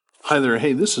Hi there.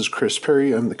 Hey, this is Chris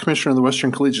Perry. I'm the commissioner of the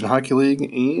Western Collegiate Hockey League,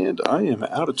 and I am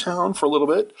out of town for a little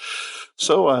bit.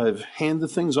 So I've handed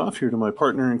things off here to my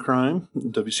partner in crime,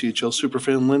 Wchl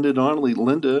superfan Linda Donnelly.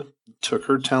 Linda took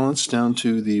her talents down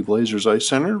to the Blazers Ice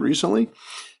Center recently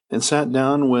and sat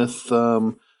down with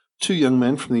two young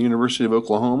men from the University of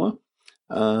Oklahoma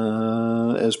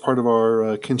as part of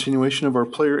our continuation of our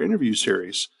player interview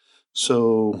series.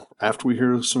 So after we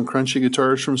hear some crunchy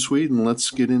guitars from Sweden, let's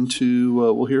get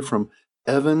into, we'll hear from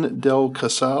Evan Del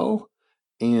Casale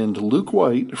and Luke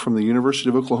Whyte from the University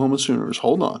of Oklahoma Sooners.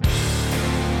 Hold on.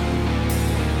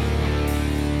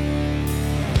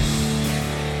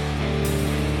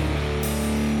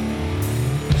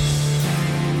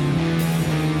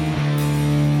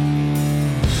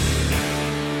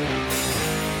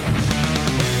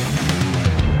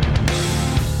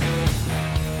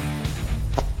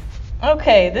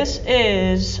 Okay, this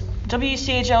is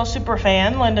Wchl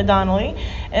superfan Linda Donnelly,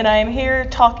 and I am here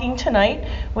talking tonight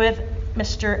with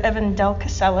Mr. Evan Del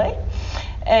Casale.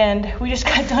 And we just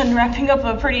got done wrapping up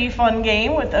a pretty fun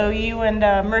game with OU and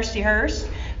Mercyhurst.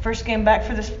 First game back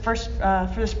for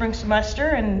the spring semester,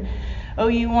 and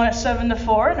OU won it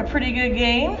 7-4 in a pretty good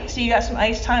game. So you got some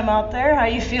ice time out there. How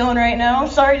you feeling right now? I'm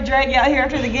sorry to drag you out here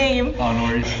after the game. Oh, no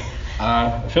worries.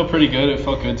 I feel pretty good. It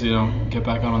felt good to get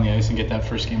back out on the ice and get that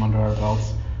first game under our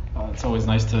belts. It's always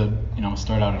nice to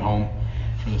start out at home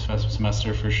for this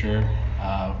semester for sure.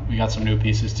 We got some new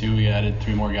pieces too. We added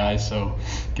 3 more guys, so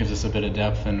it gives us a bit of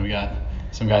depth, and we got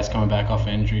some guys coming back off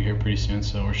injury here pretty soon.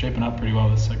 So we're shaping up pretty well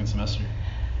this second semester.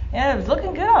 Yeah, it's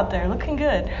looking good out there. Looking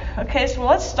good. Okay, so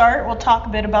let's start. We'll talk a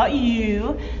bit about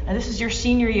you. And this is your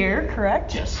senior year,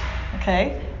 correct? Yes.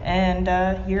 Okay,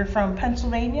 and you're from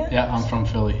Pennsylvania? Yeah, I'm from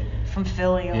Philly. From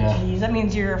Philly, oh Yeah. Geez. That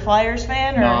means you're a Flyers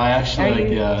fan? Or no, I actually like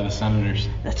you... the Senators.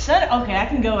 The okay, I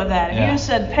can go with that. If Yeah. you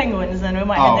said Penguins, then we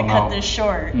might have to cut this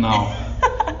short. No,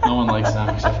 no one likes them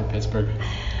except for Pittsburgh.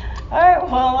 All right,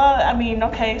 well,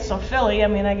 okay, so Philly,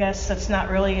 I guess that's not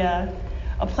really a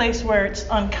place where it's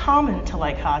uncommon to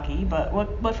like hockey, but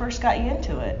what first got you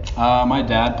into it? My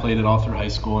dad played it all through high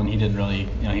school, and he didn't really,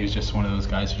 he was just one of those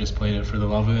guys who just played it for the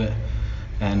love of it.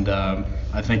 And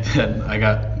I think that I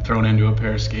got thrown into a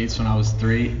pair of skates when I was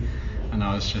 3, and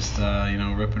I was just,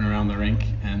 ripping around the rink.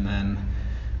 And then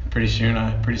pretty soon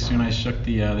I shook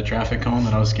the traffic cone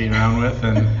that I was skating around with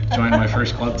and joined my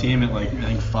first club team at I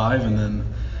think 5, and then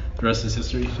the rest is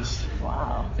history.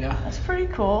 Wow. Yeah. That's pretty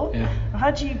cool. Yeah.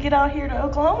 How'd you get out here to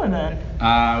Oklahoma then?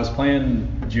 I was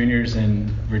playing juniors in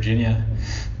Virginia,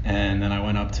 and then I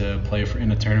went up to play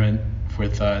in a tournament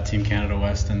with Team Canada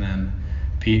West, and then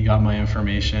Pete got my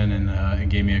information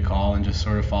and gave me a call and just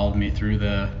sort of followed me through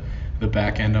the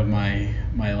back end of my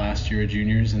last year of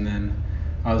juniors. And then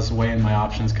I was weighing my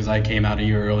options because I came out a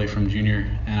year early from junior,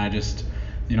 and I just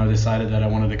decided that I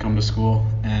wanted to come to school,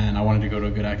 and I wanted to go to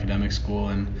a good academic school.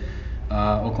 And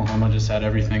Oklahoma just had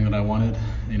everything that I wanted.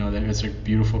 It's a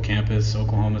beautiful campus.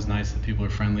 Oklahoma's nice. The people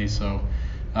are friendly. So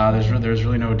there's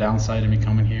really no downside to me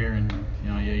coming here, and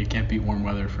you can't beat warm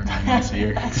weather for 9 months a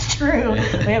year. That's true. We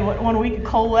have 1 week of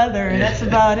cold weather, and that's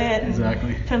about it.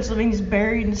 Exactly. Pennsylvania's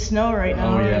buried in snow right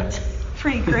now. Oh yeah. It's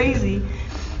pretty crazy.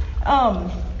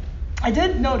 I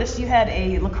did notice you had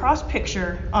a lacrosse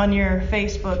picture on your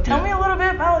Facebook. Tell me a little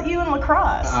bit about you and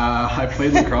lacrosse. I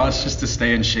played lacrosse just to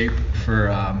stay in shape for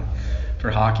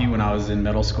hockey when I was in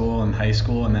middle school and high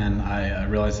school, and then I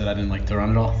realized that I didn't like to run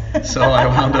at all. So I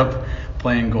wound up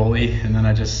playing goalie, and then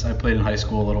I played in high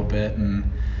school a little bit, and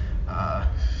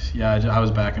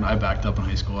I backed up in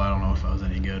high school. I don't know if I was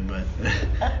any good, but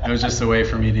it was just a way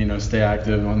for me to stay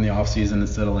active in the off season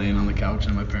instead of laying on the couch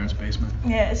in my parents' basement.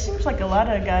 Yeah, it seems like a lot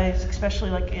of guys,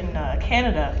 especially in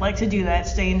Canada, like to do that,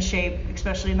 stay in shape,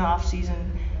 especially in the off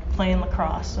season, playing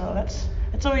lacrosse. So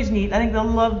it's always neat. I think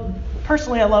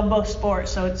personally I love both sports,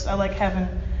 so I like having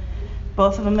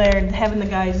both of them there and having the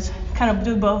guys kind of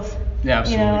do both. Yeah,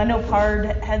 absolutely. I know Pard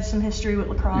had some history with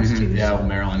lacrosse too. Yeah, so. well,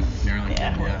 Maryland.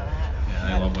 Yeah.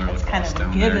 I love their lacrosse kind of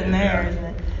down given there. Isn't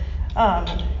it?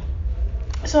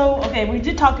 So, okay, we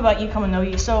did talk about you coming to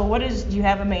OU. So do you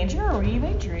have a major, or what are you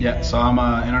majoring in? Yeah, so I'm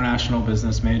an international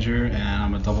business major, and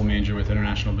I'm a double major with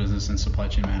international business and supply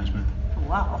chain management.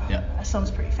 Wow. Yeah. That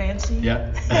sounds pretty fancy.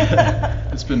 Yeah.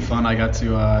 It's been fun. I get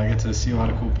to see a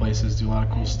lot of cool places, do a lot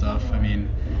of cool stuff.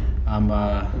 I'm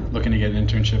looking to get an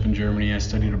internship in Germany. I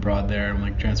studied abroad there.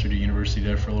 I'm transferred to university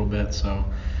there for a little bit. So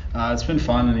it's been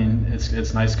fun.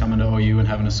 It's nice coming to OU and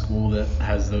having a school that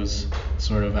has that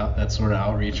sort of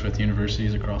outreach with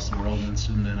universities across the world, and it's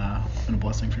been a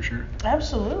blessing for sure.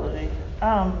 Absolutely.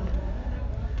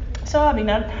 So I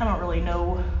don't really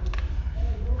know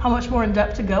how much more in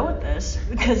depth to go with this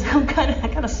because I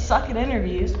kind of suck at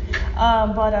interviews.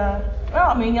 Well,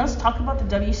 I mean, let's talk about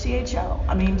the WCHL.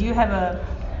 I mean, do you have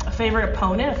a favorite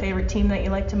opponent, a favorite team that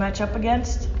you like to match up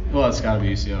against? Well, it's got to be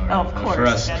UCO, right? Oh, of course.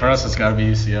 For us, it's got to be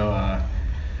UCO.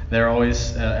 They're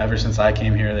always, ever since I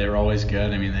came here, they were always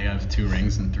good. I mean, they have 2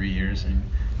 rings in 3 years, and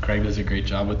Craig does a great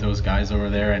job with those guys over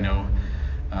there. I know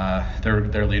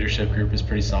their leadership group is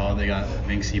pretty solid. They got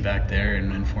Vinksy back there,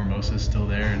 and Formosa's still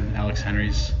there, and Alex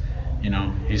Henry's,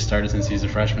 he's started since he's a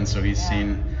freshman, so he's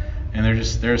seen, and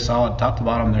they're solid top to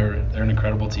bottom. They're an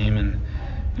incredible team, and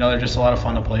they're just a lot of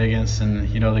fun to play against. And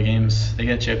the games, they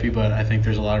get chippy, but I think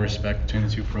there's a lot of respect between the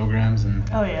 2 programs, and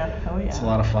oh yeah, it's a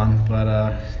lot of fun.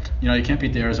 But you can't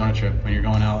beat the Arizona trip when you're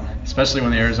going out, especially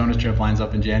when the Arizona trip lines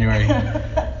up in January.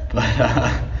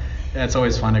 But it's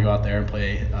always fun to go out there and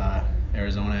play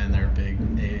Arizona in their big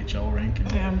AHL rink.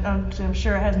 And I'm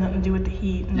sure it has nothing to do with the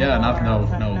heat. And yeah, no.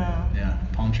 Yeah,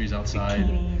 palm trees outside.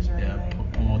 Bikinis or yeah, anything.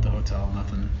 pool at the hotel.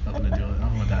 Nothing to do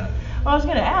with that. Well, I was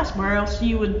going to ask where else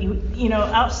you would,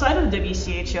 outside of the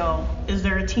WCHL, is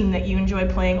there a team that you enjoy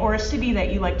playing, or a city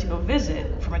that you like to go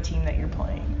visit from a team that you're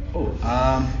playing?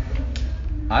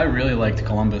 I really liked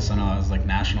Columbus. I know it was like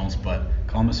nationals, but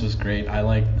Columbus was great. I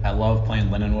love playing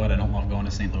Lindenwood. I don't love going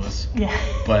to St. Louis. Yeah.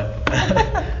 But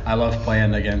I love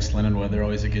playing against Lindenwood. They're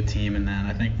always a good team. And then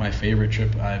I think my favorite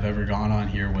trip I've ever gone on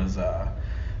here was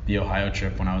the Ohio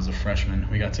trip when I was a freshman.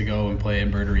 We got to go and play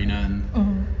in Bird Arena,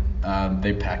 and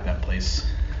they packed that place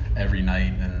every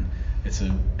night. And it's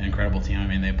an incredible team. I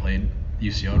mean, they played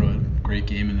UCO to a great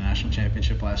game in the national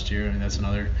championship last year, and that's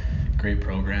another great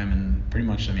program. And pretty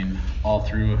much, I mean, all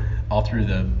through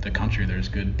the country, there's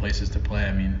good places to play.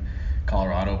 I mean,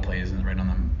 Colorado plays right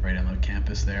on the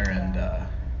campus there,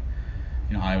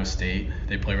 and Iowa State,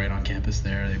 they play right on campus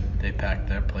there. They pack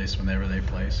that place whenever they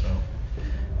play. So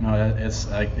it's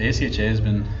like the ACHA has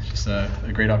been just a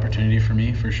great opportunity for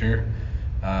me, for sure.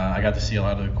 I got to see a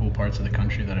lot of the cool parts of the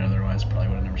country that I otherwise probably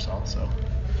would have never saw. So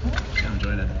I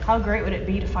enjoyed it. How great would it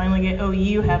be to finally get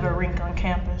OU have a rink on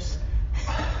campus?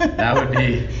 That would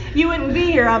be. You wouldn't be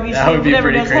here, obviously. That would be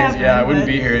pretty crazy. Happen, I wouldn't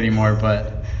be here anymore.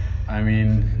 But I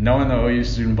mean, knowing the OU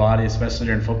student body, especially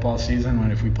during football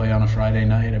season, if we play on a Friday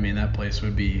night, I mean, that place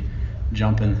would be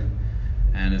jumping.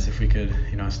 And as if we could,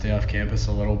 stay off campus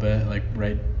a little bit, like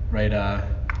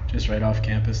just right off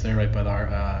campus there, right by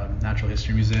the Natural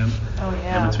History Museum. Oh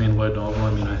yeah. In between Lloyd and Oval.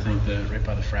 I mean, I think that right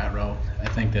by the frat row, I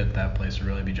think that place would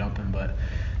really be jumping. But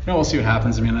we'll see what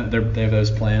happens. I mean, they have those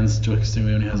plans. Joe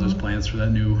Castiglione has those plans for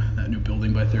that new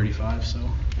building by 35. So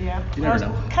yeah, you never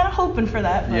know. Kind of hoping for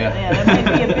that, but that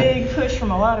might be a big push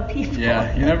from a lot of people.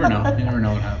 Yeah, you never know. You never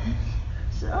know what happens.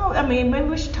 So I mean, maybe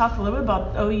we should talk a little bit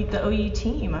about the OU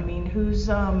team. I mean, who's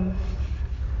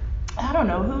I don't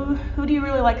know, who do you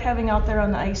really like having out there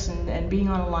on the ice and being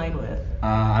on a line with?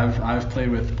 I've played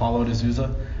with Paulo de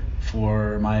Souza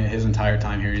for his entire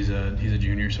time here. He's a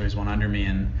junior, so he's one under me,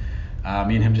 and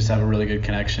me and him just have a really good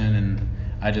connection. And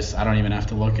I don't even have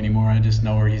to look anymore. I just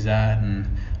know where he's at and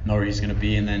know where he's gonna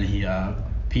be. And then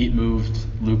Pete moved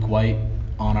Luke Whyte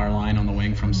on our line on the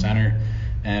wing from center,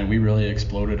 and we really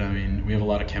exploded. I mean, we have a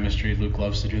lot of chemistry. Luke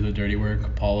loves to do the dirty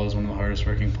work. Paulo is one of the hardest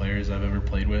working players I've ever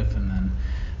played with, and then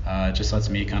it just lets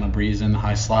me kind of breeze in the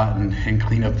high slot and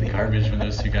clean up the garbage when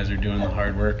those 2 guys are doing the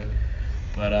hard work.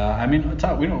 But I mean,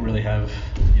 we don't really have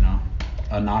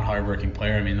a not hard-working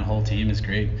player. I mean, the whole team is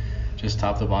great, just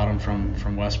top to bottom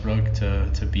from Westbrook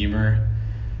to Beamer.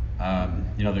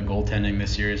 The goaltending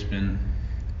this year has been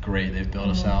great. They've built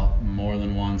us out more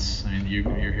than once. I mean,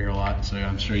 you're here a lot, so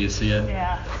I'm sure you see it.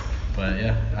 Yeah. But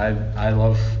yeah, I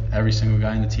love every single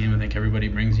guy in the team. I think everybody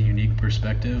brings a unique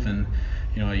perspective and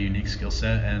a unique skill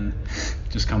set. And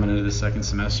just coming into the second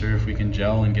semester, if we can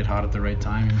gel and get hot at the right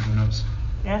time, who knows?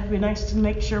 Yeah, it'd be nice to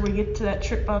make sure we get to that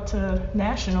trip out to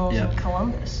Nationals in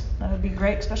Columbus. That would be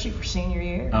great, especially for senior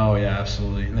year. Oh yeah,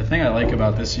 absolutely. And the thing I like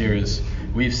about this year is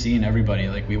we've seen everybody.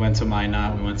 Like, we went to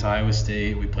Minot, we went to Iowa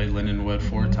State, we played Lindenwood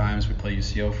 4 times, we played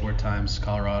UCO 4 times,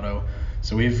 Colorado.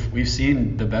 So we've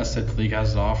seen the best that the league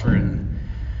has to offer, and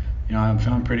I'm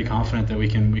feeling pretty confident that we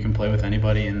can play with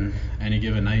anybody in any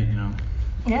given night.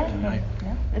 Yeah.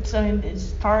 It's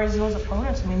as far as those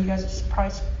opponents, I mean, you guys are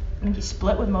probably you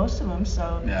split with most of them,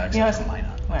 so yeah, except for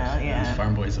Minot. Well, yeah. Those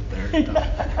farm boys up there.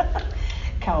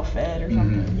 Cow fed or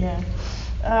something. Yeah.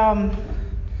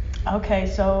 Okay,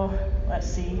 so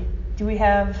let's see. Do we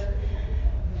have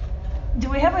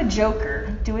a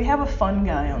joker? Do we have a fun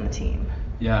guy on the team?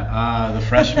 Yeah, the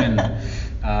freshman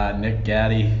Nick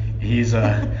Gaddy.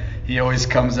 He always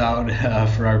comes out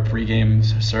for our pregame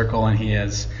circle, and he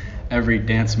has every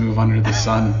dance move under the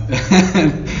sun.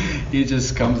 He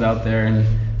just comes out there and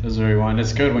does what he wants.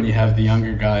 It's good when you have the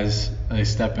younger guys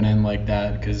stepping in like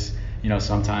that, because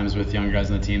sometimes with younger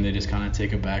guys on the team, they just kind of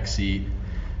take a back seat.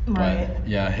 Right. But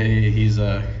yeah, he's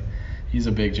a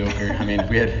big joker. I mean,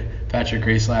 we had Patrick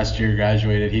Grace last year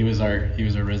graduated. He was our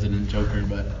resident joker,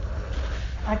 but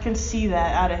I can see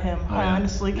that out of him. Oh, I yeah.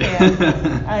 honestly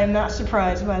can. I am not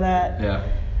surprised by that. yeah.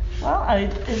 Well,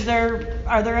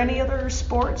 are there any other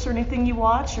sports or anything you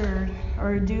watch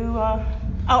or do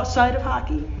outside of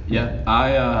hockey? Yeah,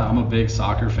 I'm a big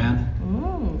soccer fan.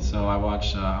 Mm. So I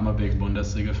watch. I'm a big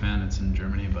Bundesliga fan. It's in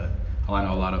Germany, but I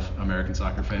know a lot of American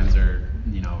soccer fans are,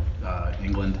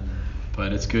 England.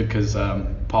 But it's good because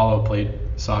Paulo played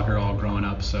soccer all growing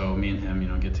up, so me and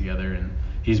him, get together. And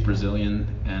he's Brazilian,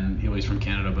 and he's from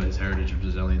Canada, but his heritage is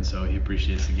Brazilian, so he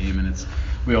appreciates the game. And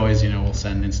we always, we'll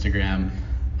send Instagram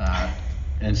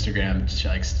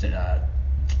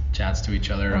chats to each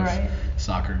other of Right.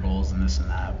 soccer goals and this and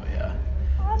that. But yeah.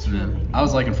 Well, that's And really then neat. I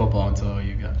was liking football until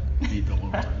you got beat the whole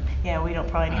time. Yeah, we don't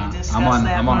probably need to discuss I'm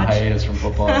that on much. hiatus from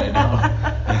football right now.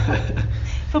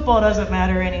 Football doesn't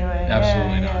matter anyway.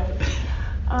 Absolutely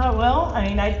not. Well, I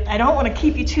mean, I don't want to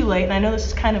keep you too late, and I know this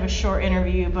is kind of a short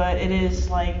interview, but it is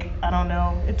like, I don't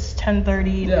know, it's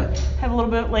 10:30. Yeah. Have a little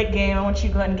bit late game. I want you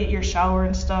to go ahead and get your shower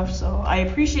and stuff. So I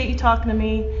appreciate you talking to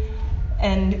me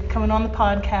and coming on the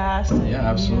podcast. Yeah,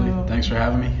 absolutely. Thanks for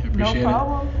having me. I appreciate No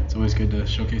problem. it. It's always good to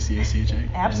showcase the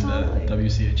ACHA Absolutely. and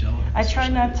Wchl. I try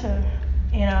not to,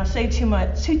 say too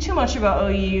much about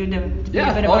OU to be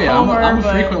Yeah. a bit of Oh a yeah. homer. I'm a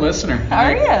but- frequent listener.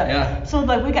 Are you? Yeah. So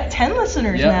like we got 10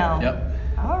 listeners Yep. now. Yep.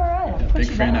 All right. I'll Yeah, put big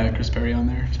you fan down. of Chris Perry on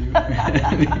there too.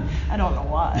 I don't know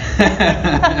why.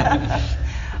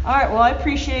 All right. Well, I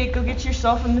appreciate it. Go get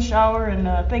yourself in the shower, and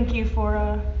thank you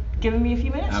for giving me a few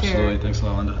minutes Absolutely. here. Thanks a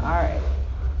lot, Linda. All right.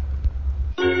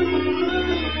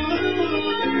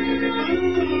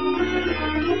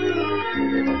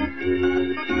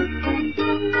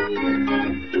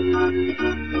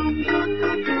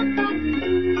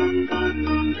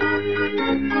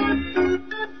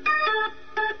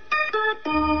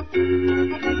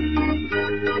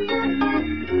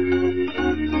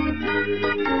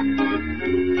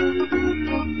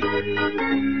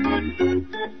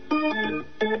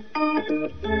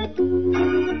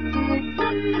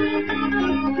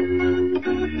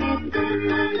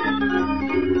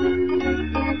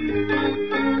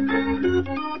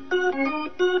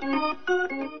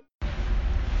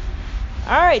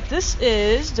 Alright, this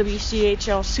is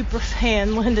WCHL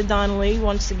superfan Linda Donnelly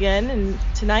once again, and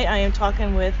tonight I am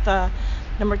talking with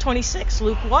number 26,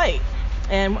 Luke Whyte.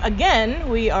 And again,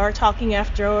 we are talking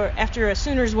after a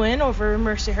Sooners win over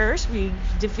Mercyhurst. We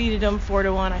defeated them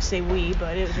 4-1. I say we,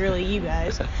 but it was really you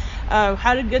guys.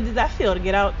 How good did that feel to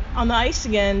get out on the ice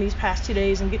again these past 2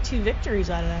 days and get 2 victories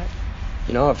out of that?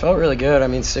 It felt really good. I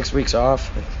mean, 6 weeks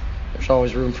off. There's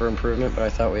always room for improvement, but I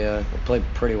thought we played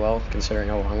pretty well considering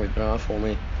how long we've been off.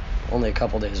 Only a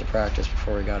couple days of practice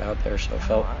before we got out there, so it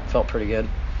felt pretty good.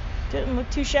 Didn't look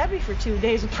too shabby for 2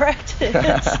 days of practice.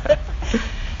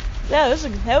 Yeah,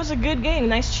 that was a good game,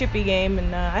 nice chippy game,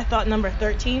 and I thought number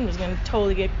 13 was going to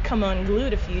totally come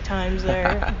unglued a few times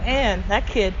there. Man, that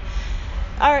kid.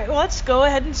 All right, well, let's go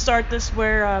ahead and start this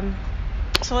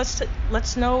so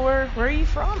let's know where are you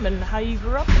from and how you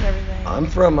grew up and everything. I'm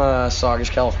from Saugus,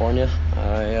 California.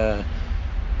 I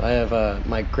have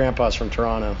my grandpa's from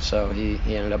Toronto, so he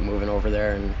ended up moving over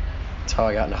there, and that's how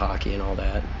I got into hockey and all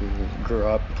that. And grew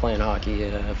up playing hockey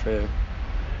for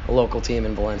a local team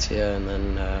in Valencia, and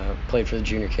then played for the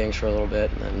Junior Kings for a little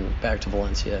bit, and then back to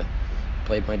Valencia.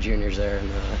 Played my juniors there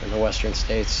in the Western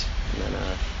States, and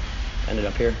then ended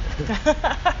up here.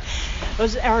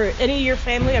 Are any of your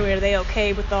family, are they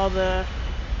okay with all the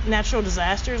natural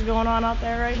disasters going on out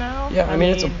there right now? Yeah, I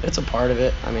mean it's a part of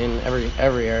it. I mean every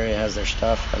area has their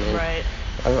stuff. I mean, right.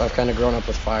 I've kind of grown up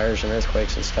with fires and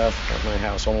earthquakes and stuff. My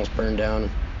house almost burned down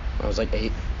when I was like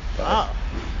 8. But, Wow.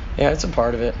 Yeah, it's a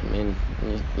part of it. I mean,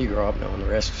 you grow up knowing the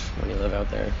risks when you live out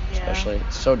there, Yeah. especially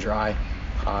it's so dry,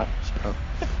 hot. So.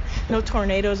 No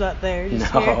tornadoes out there.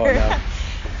 Just No, here.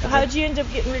 no. How did you end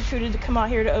up getting recruited to come out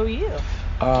here to OU?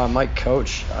 My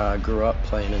coach grew up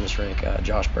playing in this rink,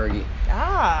 Josh Berge.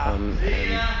 Ah.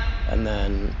 And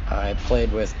then I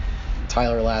played with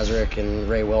Tyler Lazarick and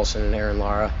Ray Wilson and Aaron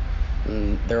Lara,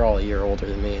 and they're all a year older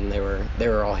than me, and they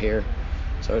were all here,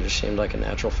 so it just seemed like a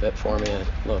natural fit for me. I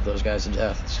love those guys to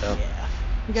death. So Yeah.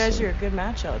 You guys are a good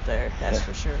match out there, that's Yeah.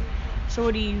 for sure. So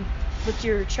what's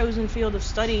your chosen field of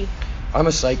study? I'm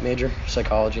a psych major,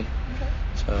 psychology. Okay.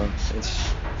 So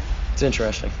it's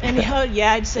interesting.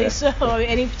 Yeah, I'd say Yeah. so.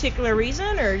 Any particular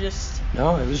reason or just?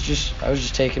 No, I was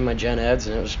just taking my gen eds,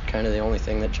 and it was kind of the only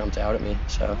thing that jumped out at me,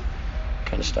 so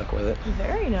kind of stuck with it.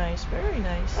 Very nice, very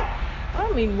nice.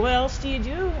 I mean, what else do you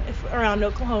do around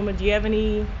Oklahoma? Do you have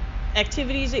any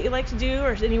activities that you like to do,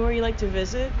 or anywhere you like to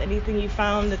visit? Anything you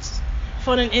found that's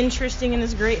fun and interesting in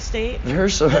this great state?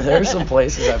 There's some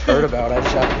places I've heard about. I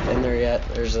just haven't been there yet.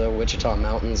 There's the Wichita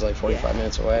Mountains, like 45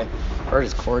 minutes away. I've heard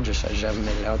it's gorgeous. I just haven't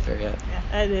made it out there yet.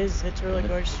 Yeah, it is. It's really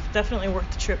gorgeous. Definitely worth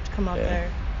the trip to come out there.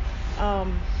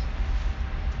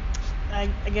 I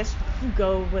guess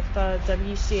go with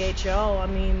WCHL. I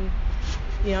mean,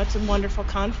 it's a wonderful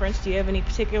conference. Do you have any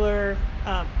particular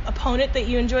opponent that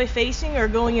you enjoy facing or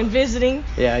going and visiting?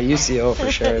 Yeah, UCO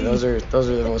for sure. Those are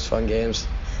the most fun games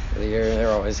of the year.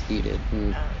 They're always heated,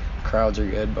 and crowds are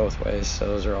good both ways, so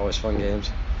those are always fun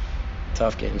games.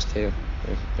 Tough games too.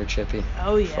 They're chippy.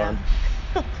 Oh yeah.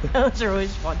 Fun. Those are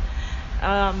always fun.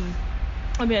 I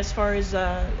mean, as far as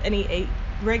any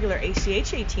regular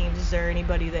ACHA teams, is there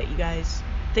anybody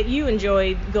that you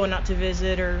enjoy going out to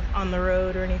visit or on the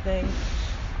road or anything?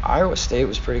 Iowa State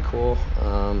was pretty cool.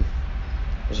 It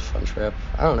was a fun trip.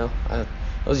 I don't know.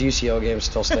 Those UCO games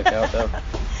still stick out though.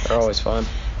 They're always fun.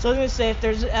 So I was going to say, if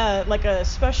there's like a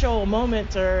special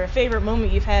moment or a favorite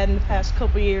moment you've had in the past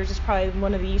couple of years, it's probably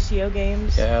one of the UCO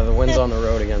games. Yeah, the wins on the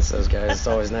road against those guys. It's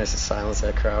always nice to silence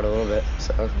that crowd a little bit.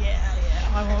 So. Yeah.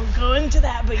 I won't go into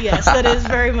that, but yes, that is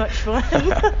very much fun.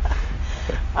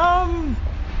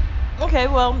 Okay,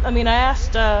 well, I mean, I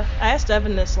asked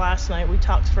Evan this last night. We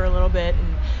talked for a little bit,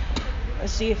 and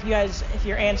let's see if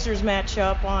your answers match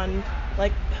up on,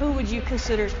 like, who would you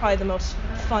consider is probably the most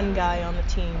fun guy on the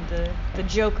team, the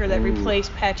Joker that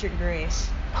replaced Patrick Grace?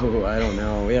 Oh, I don't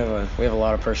know. We have a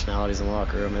lot of personalities in the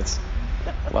locker room. It's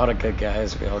a lot of good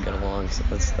guys. We all get along, so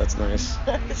that's nice.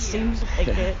 It seems like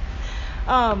it.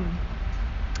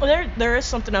 Well, there is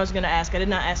something I was going to ask. I did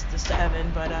not ask this to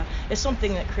Evan, but it's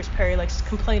something that Chris Perry likes to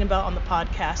complain about on the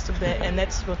podcast a bit, and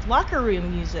that's with locker room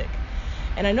music.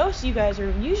 And I notice you guys are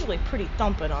usually pretty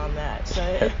thumping on that.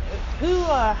 So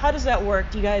how does that work?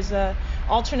 Do you guys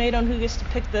alternate on who gets to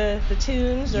pick the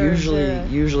tunes? Or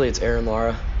usually it's Aaron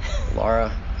Lara.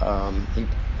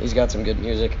 He's got some good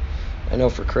music. I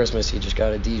know for Christmas he just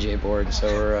got a DJ board, so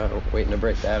we're waiting to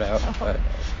break that out. But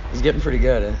he's getting pretty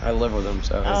good. I live with him,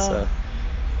 so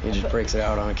he just breaks it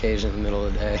out on occasion in the middle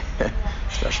of the day,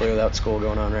 especially without school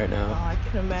going on right now. Oh, I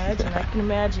can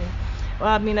imagine. Well,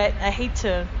 I mean, I hate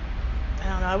to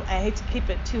keep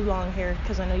it too long here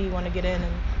because I know you want to get in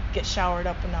and get showered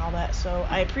up and all that. So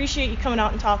I appreciate you coming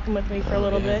out and talking with me for a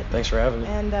little bit. Thanks for having me.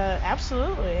 And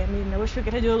absolutely. I mean, I wish we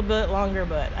could do a little bit longer,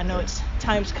 but I know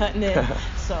time's cutting in.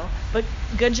 But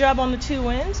good job on the 2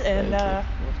 wins, and we'll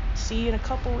see you in a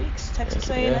couple weeks. Texas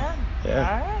A&M. Yeah.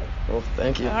 All right. Well,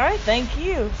 thank you. All right. Thank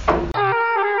you.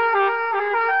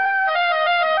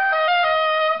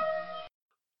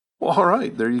 Well, all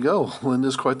right, there you go.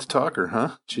 Linda's quite the talker,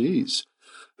 huh? Jeez.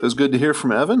 It was good to hear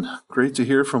from Evan. Great to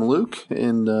hear from Luke.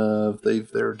 And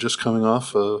they're just coming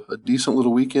off a decent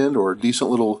little weekend or a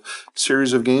decent little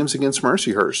series of games against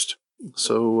Mercyhurst.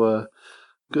 So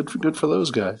good for those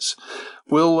guys.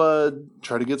 We'll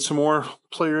try to get some more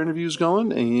player interviews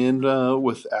going. And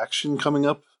with action coming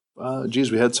up,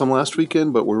 we had some last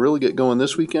weekend, but we'll really get going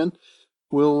this weekend.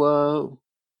 We'll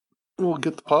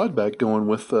get the pod back going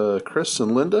with Chris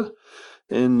and Linda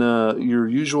and your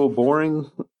usual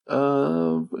boring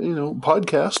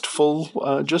podcast full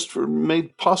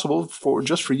made possible for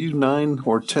you 9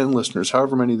 or 10 listeners,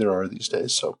 however many there are these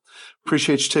days. So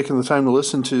appreciate you taking the time to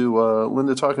listen to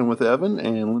Linda talking with Evan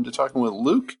and Linda talking with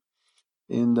Luke.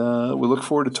 And we look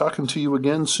forward to talking to you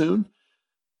again soon.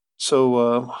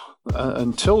 So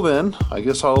until then, I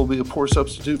guess I'll be a poor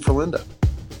substitute for Linda.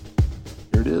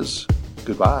 Here it is.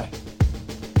 Goodbye.